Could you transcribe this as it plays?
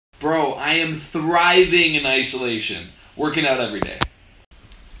Bro, I am thriving in isolation. Working out every day.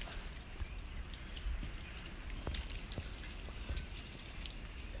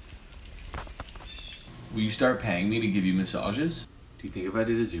 Will you start paying me to give you massages? Do you think if I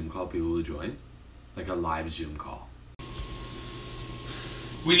did a Zoom call, people would join? Like a live Zoom call.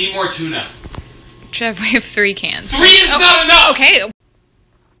 We need more tuna. Trevor, we have 3 cans. 3 is not enough! Okay.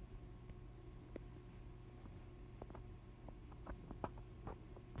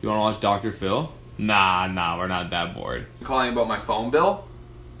 You wanna watch Dr. Phil? Nah, we're not that bored. Calling about my phone bill?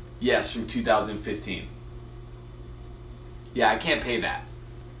 Yes, from 2015. Yeah, I can't pay that.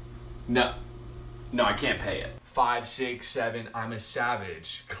 No, I can't pay it. 5, 6, 7, I'm a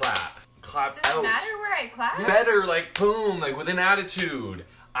savage. Clap Does out. it matter where I clap? Better, like boom, like with an attitude.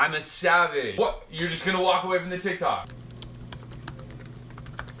 I'm a savage. What? You're just gonna walk away from the TikTok?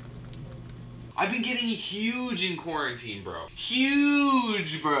 I've been getting huge in quarantine, bro.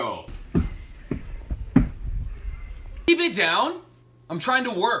 Huge, bro. Keep it down. I'm trying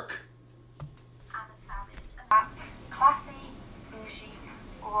to work. I'm a savage. Classy, bougie,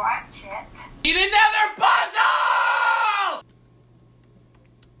 ratchet. Eat another puzzle!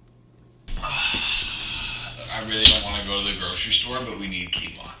 I really don't want to go to the grocery store, but we need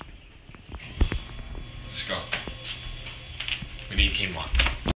quinoa. Let's go. We need quinoa.